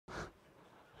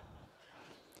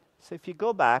So if you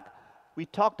go back, we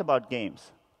talked about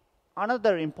games.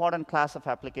 Another important class of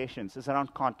applications is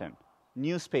around content,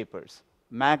 newspapers,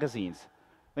 magazines.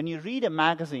 When you read a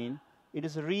magazine, it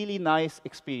is a really nice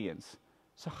experience.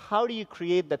 So how do you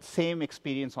create that same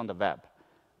experience on the web?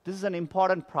 This is an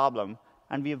important problem,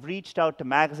 and we have reached out to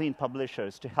magazine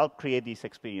publishers to help create these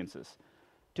experiences.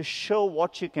 To show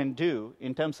what you can do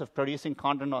in terms of producing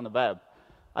content on the web,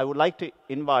 I would like to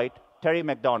invite Terry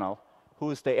McDonald, who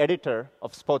is the editor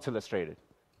of Sports Illustrated.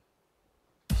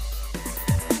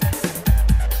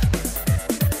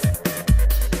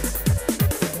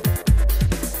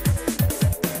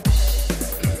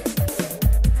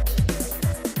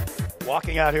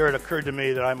 Walking out here, it occurred to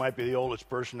me that I might be the oldest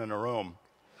person in the room.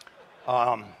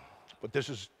 But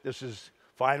this is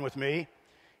fine with me.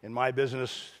 In my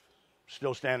business,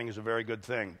 still standing is a very good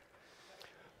thing.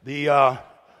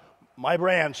 My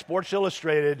brand, Sports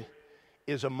Illustrated,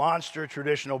 is a monster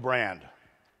traditional brand.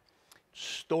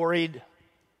 Storied,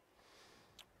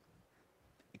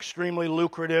 extremely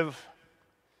lucrative,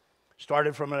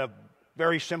 started from a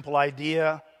very simple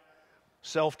idea,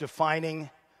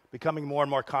 self-defining, becoming more and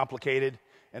more complicated,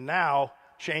 and now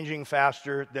changing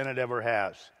faster than it ever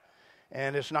has.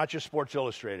 And it's not just Sports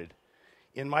Illustrated.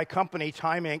 In my company,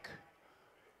 Time Inc.,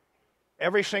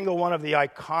 every single one of the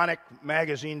iconic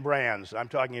magazine brands, I'm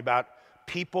talking about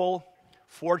People,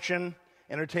 Fortune,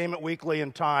 Entertainment Weekly,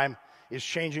 and Time, is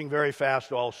changing very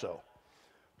fast also.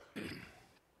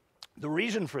 The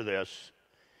reason for this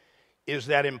is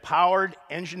that empowered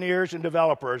engineers and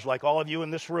developers, like all of you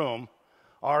in this room,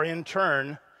 are in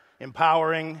turn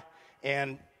empowering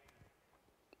and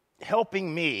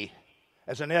helping me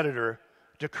as an editor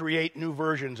to create new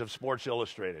versions of Sports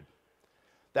Illustrated.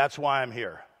 That's why I'm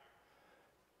here.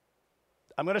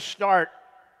 I'm going to start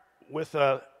with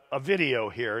a video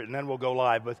here, and then we'll go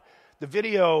live. But the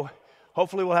video,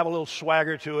 hopefully, will have a little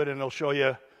swagger to it, and it'll show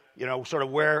you, sort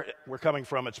of where we're coming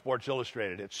from at Sports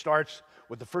Illustrated. It starts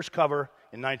with the first cover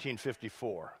in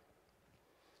 1954.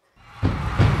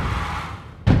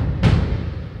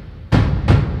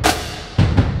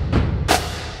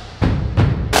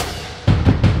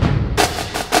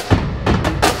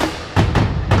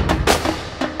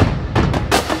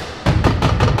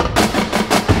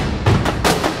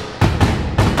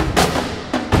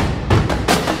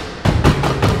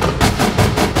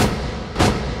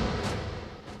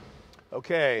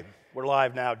 Okay, we're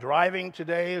live now. Driving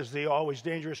today is the always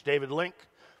dangerous David Link,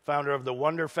 founder of the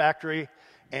Wonder Factory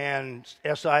and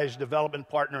SI's development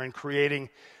partner in creating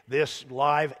this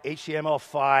live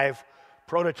HTML5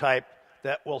 prototype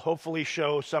that will hopefully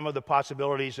show some of the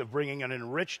possibilities of bringing an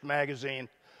enriched magazine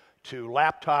to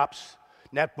laptops,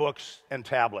 netbooks, and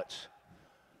tablets.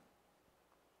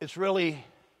 It's really,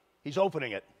 he's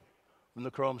opening it from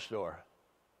the Chrome store.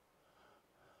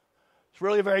 It's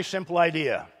really a very simple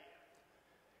idea.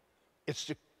 It's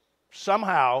to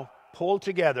somehow pull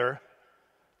together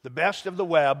the best of the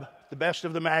web, the best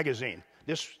of the magazine.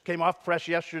 This came off press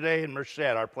yesterday in Merced,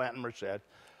 our plant in Merced.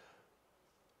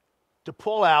 To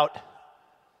pull out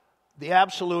the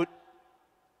absolute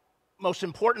most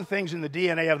important things in the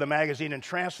DNA of the magazine and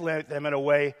translate them in a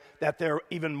way that they're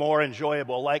even more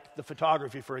enjoyable, like the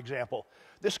photography, for example.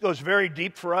 This goes very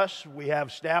deep for us. We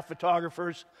have staff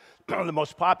photographers, the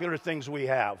most popular things we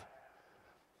have.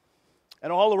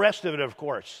 And all the rest of it, of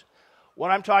course. What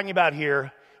I'm talking about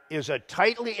here is a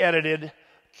tightly edited,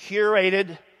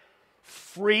 curated,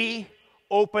 free,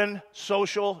 open,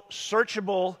 social,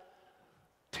 searchable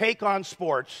take on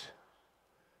sports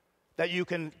that you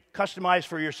can customize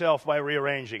for yourself by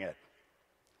rearranging it.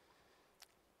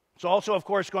 It's also, of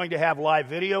course, going to have live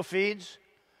video feeds,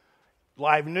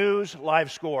 live news,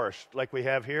 live scores, like we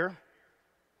have here.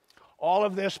 All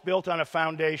of this built on a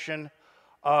foundation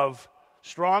of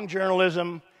strong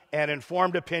journalism and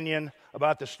informed opinion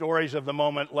about the stories of the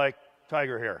moment, like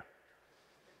Tiger here.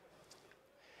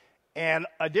 And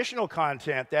additional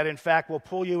content that, in fact, will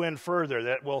pull you in further,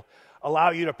 that will allow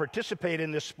you to participate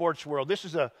in this sports world. This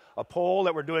is a poll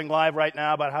that we're doing live right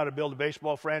now about how to build a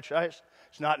baseball franchise.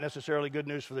 It's not necessarily good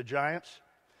news for the Giants.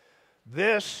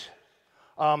 This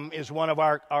is one of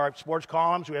our sports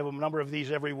columns. We have a number of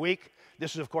these every week.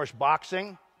 This is, of course,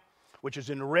 boxing, which is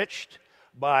enriched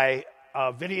by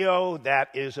a video that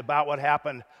is about what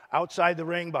happened outside the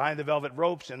ring, behind the velvet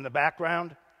ropes, in the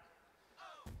background.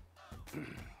 You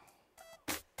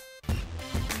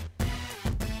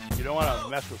don't want to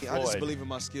mess with Floyd. I just believe in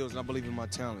my skills and I believe in my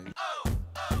talent.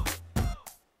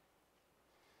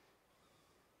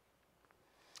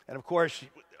 And of course,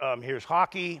 here's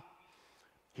hockey,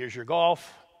 here's your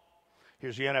golf,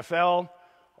 here's the NFL,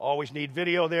 Always need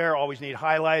video there, always need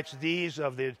highlights. These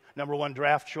of the #1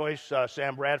 draft choice,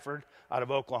 Sam Bradford out of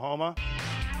Oklahoma.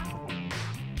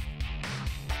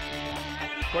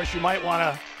 Of course, you might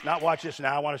want to not watch this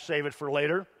now, want to save it for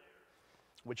later,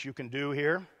 which you can do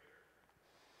here.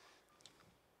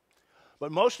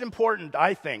 But most important,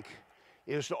 I think,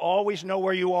 is to always know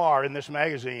where you are in this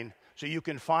magazine so you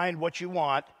can find what you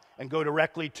want and go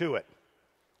directly to it.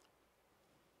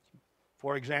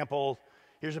 For example,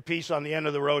 here's a piece on the end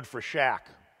of the road for Shaq.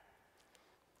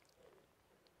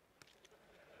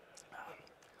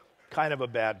 Kind of a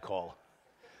bad call.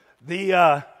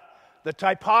 The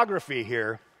typography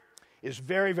here is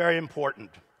very, very important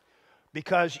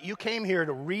because you came here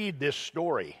to read this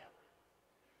story.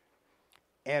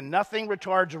 And nothing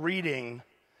retards reading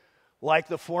like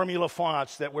the formula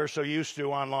fonts that we're so used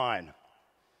to online.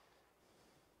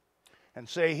 And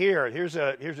say here's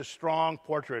a strong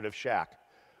portrait of Shaq.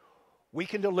 We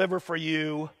can deliver for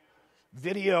you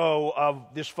video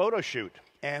of this photo shoot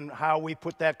and how we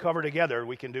put that cover together.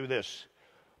 We can do this.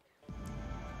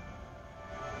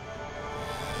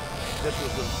 This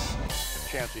was a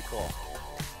chancy call.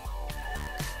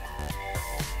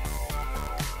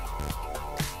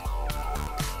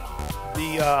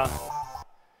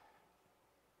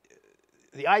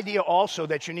 The idea also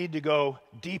that you need to go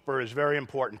deeper is very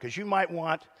important because you might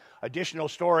want additional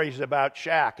stories about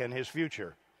Shaq and his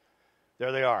future.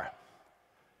 There they are.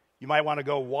 You might want to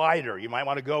go wider. You might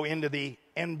want to go into the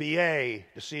NBA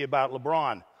to see about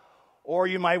LeBron. Or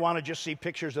you might want to just see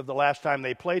pictures of the last time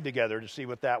they played together to see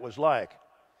what that was like.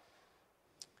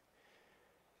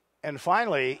 And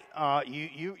finally,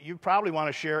 you probably want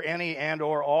to share any and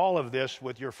or all of this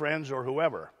with your friends or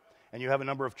whoever. And you have a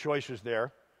number of choices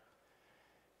there.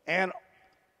 And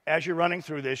as you're running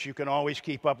through this, you can always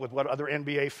keep up with what other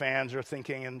NBA fans are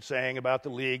thinking and saying about the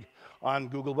league on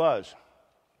Google Buzz.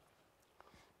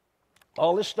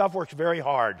 All this stuff works very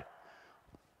hard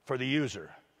for the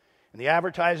user. And the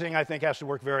advertising, I think, has to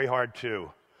work very hard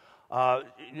too.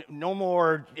 No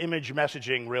more image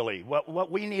messaging, really. What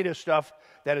we need is stuff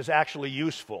that is actually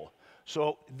useful.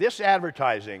 So this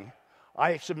advertising,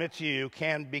 I submit to you,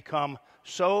 can become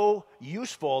so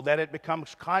useful that it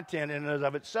becomes content in and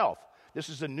of itself. This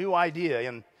is a new idea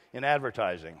in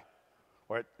advertising.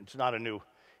 Or it's not a new,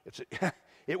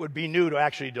 it would be new to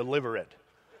actually deliver it.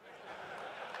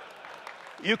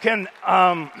 You can,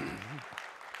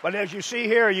 but as you see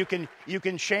here, you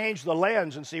can change the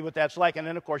lens and see what that's like. And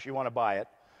then, of course, you want to buy it.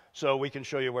 So we can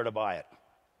show you where to buy it.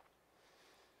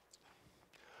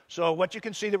 So what you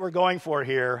can see that we're going for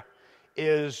here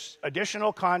is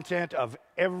additional content of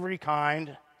every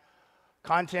kind,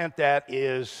 content that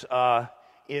is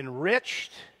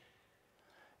enriched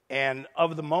and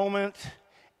of the moment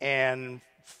and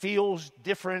feels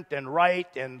different and right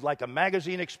and like a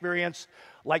magazine experience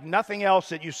like nothing else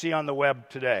that you see on the web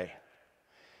today.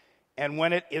 And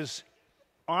when it is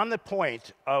on the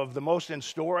point of the most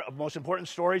important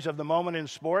stories of the moment in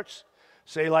sports,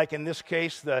 say like in this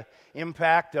case the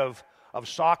impact of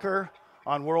soccer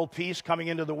on world peace coming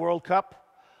into the World Cup,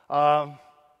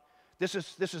 this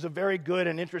is a very good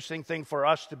and interesting thing for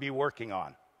us to be working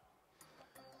on.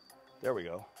 There we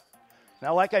go.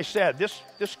 Now, like I said,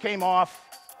 this came off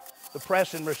the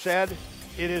press in Merced.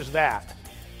 It is that.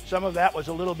 Some of that was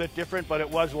a little bit different, but it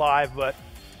was live. But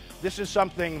this is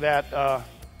something that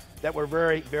that we're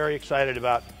very, very excited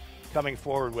about coming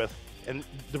forward with. And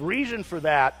the reason for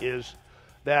that is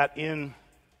that in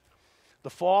the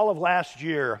fall of last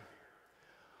year,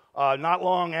 not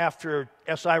long after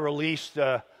SI released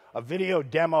a video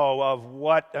demo of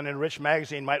what an enriched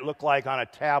magazine might look like on a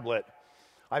tablet,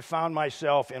 I found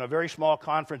myself in a very small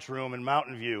conference room in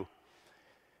Mountain View.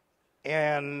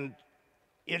 And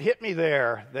it hit me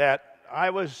there that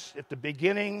I was at the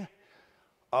beginning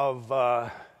of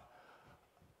a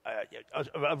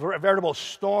veritable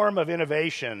storm of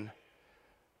innovation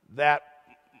that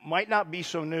might not be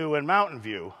so new in Mountain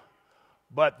View,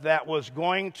 but that was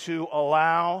going to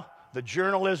allow the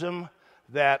journalism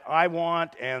that I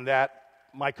want and that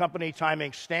my company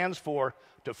Timing stands for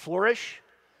to flourish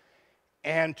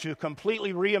and to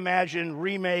completely reimagine,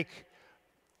 remake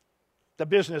the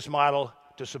business model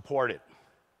to support it.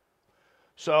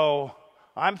 So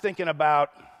I'm thinking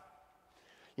about,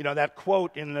 that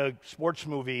quote in the sports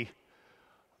movie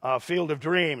Field of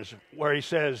Dreams where he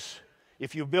says,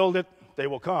 if you build it, they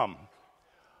will come.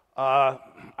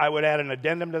 I would add an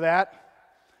addendum to that.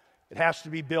 It has to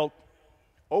be built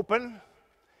open,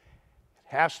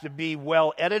 it has to be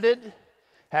well edited,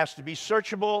 has to be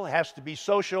searchable, it has to be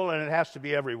social, and it has to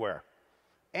be everywhere.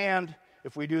 And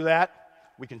if we do that,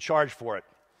 we can charge for it.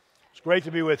 It's great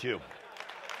to be with you.